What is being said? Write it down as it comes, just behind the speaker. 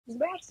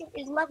Braxton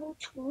is level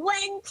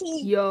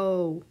 20.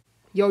 Yo,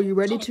 you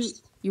ready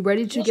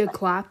to get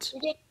clapped?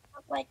 You're getting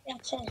clapped like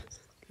that, Chase.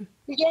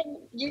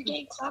 You're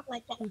getting clapped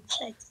like that,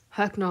 Chase.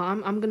 Heck no,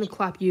 I'm gonna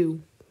clap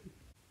you.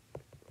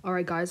 All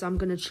right, guys, I'm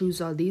gonna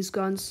choose these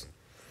guns.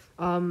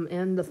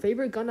 And the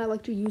favorite gun I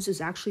like to use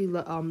is actually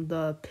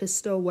the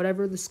pistol,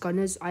 whatever this gun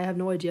is. I have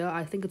no idea.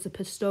 I think it's a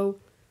pistol.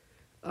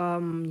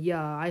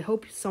 Yeah, I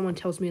hope someone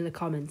tells me in the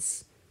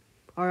comments.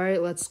 All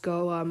right, let's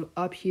go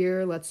up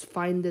here. Let's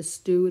find this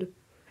dude,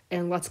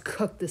 and let's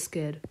cook this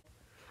kid.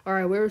 All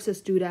right, where is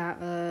this dude at?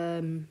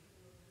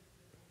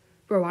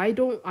 Bro, I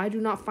do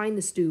not find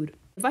this dude.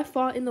 If I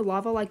fall in the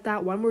lava like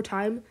that one more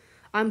time,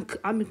 I'm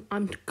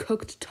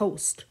cooked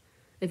toast.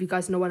 If you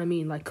guys know what I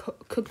mean, like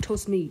cooked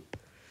toast meat.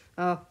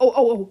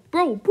 Bro,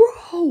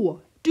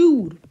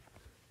 dude.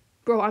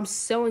 Bro, I'm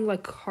selling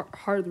like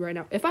hard right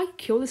now. If I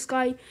kill this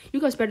guy, you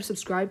guys better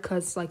subscribe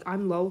cuz like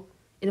I'm low.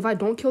 And if I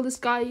don't kill this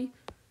guy,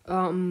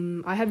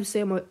 I have to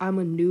say I'm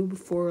a noob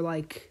for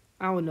like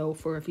I don't know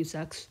for a few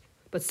secs.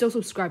 But still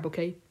subscribe,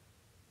 okay?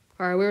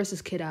 All right, where is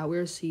this kid at?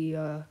 Where is he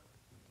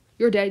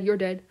You're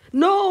dead.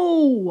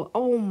 No!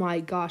 Oh my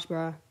gosh,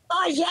 bro.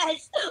 Oh,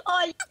 yes.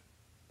 Oh,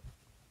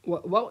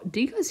 What? Do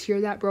you guys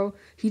hear that, bro?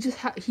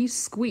 He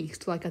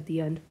squeaked like at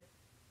the end.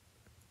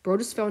 Bro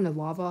just fell into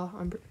lava.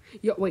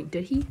 Yo, wait,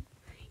 did he?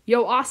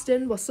 Yo,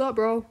 Austin, what's up,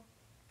 bro?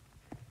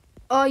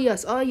 Oh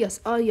yes. no.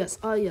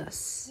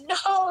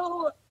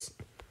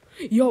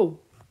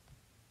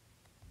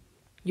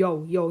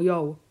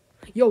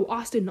 Yo,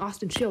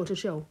 Austin,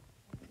 chill.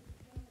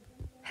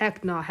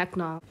 Heck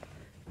nah.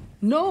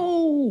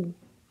 No!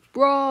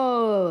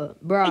 Bruh.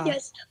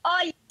 Yes.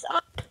 Oh, yes.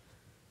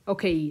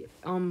 Okay,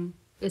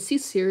 is he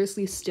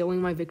seriously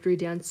stealing my victory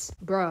dance?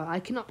 Bruh, I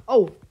cannot.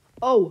 Oh.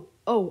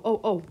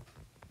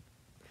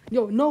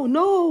 Yo,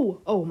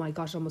 no. Oh my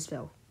gosh, I almost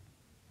fell.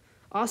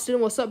 Austin,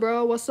 what's up,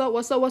 bro? What's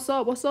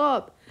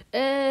up?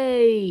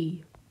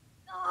 Hey.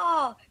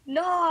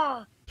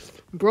 No.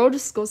 Bro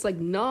just goes like,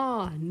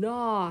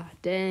 nah.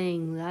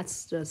 Dang,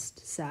 that's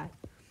just sad.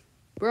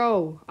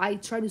 Bro, I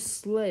tried to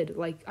slide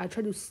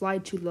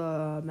to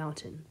the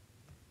mountain.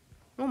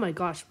 Oh my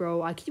gosh,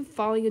 bro. I keep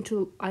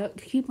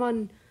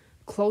on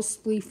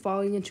closely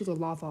falling into the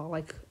lava,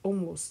 like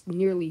almost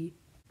nearly.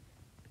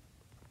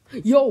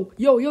 Yo,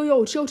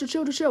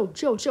 chill.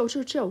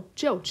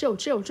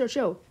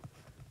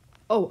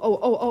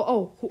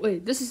 Oh,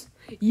 wait, this is,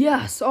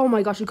 yes, oh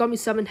my gosh, you got me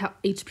 7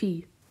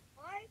 HP.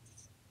 What?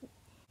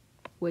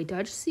 Wait, did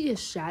I just see a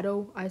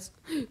shadow?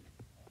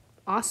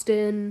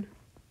 Austin.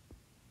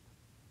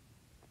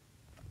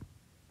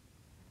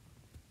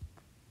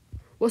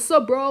 What's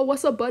up, bro?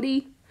 What's up,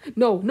 buddy?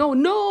 No.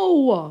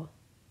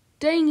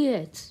 Dang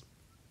it.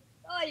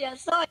 Oh,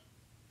 yes.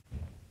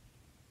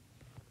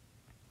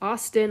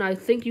 Austin, I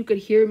think you could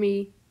hear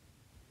me.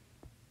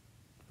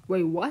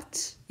 Wait,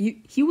 what?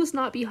 He was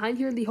not behind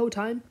here the whole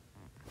time?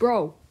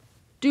 Bro,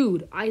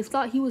 dude, I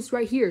thought he was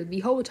right here the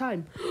whole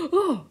time.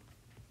 Oh!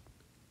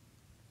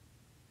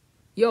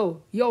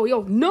 Yo,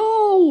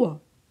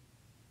 no!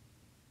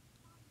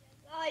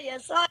 Oh,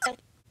 yes.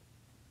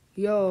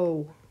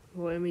 Yo,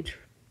 let me...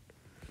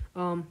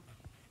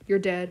 You're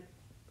dead.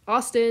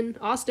 Austin!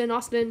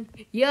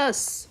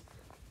 Yes!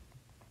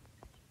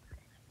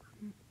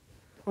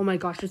 Oh my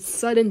gosh, it's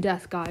sudden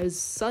death, guys.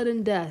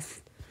 Sudden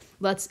death.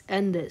 Let's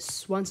end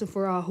this once and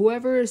for all.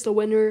 Whoever is the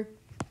winner,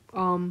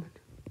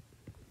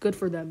 good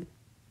for them.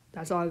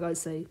 That's all I gotta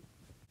say.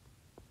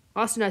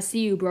 Austin, I see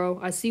you, bro.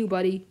 I see you,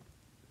 buddy.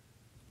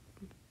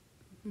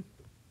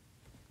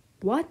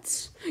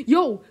 What?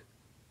 Yo!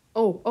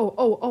 Oh,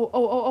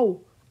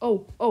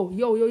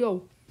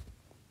 yo.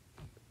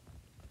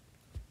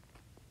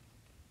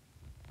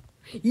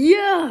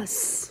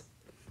 Yes!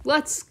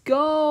 Let's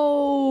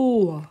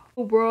go!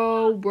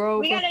 Bro.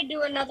 We gotta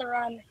do another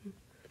run.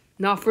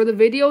 Now, for the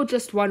video,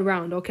 just one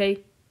round,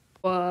 okay?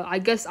 I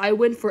guess I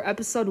win for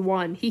episode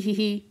 1.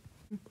 Hee.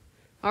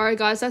 Alright,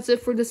 guys, that's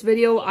it for this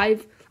video. I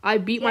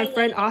beat my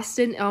friend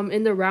Austin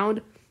in the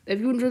round. If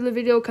you enjoyed the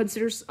video,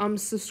 consider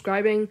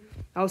subscribing.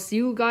 I'll see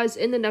you guys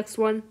in the next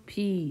one.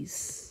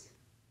 Peace.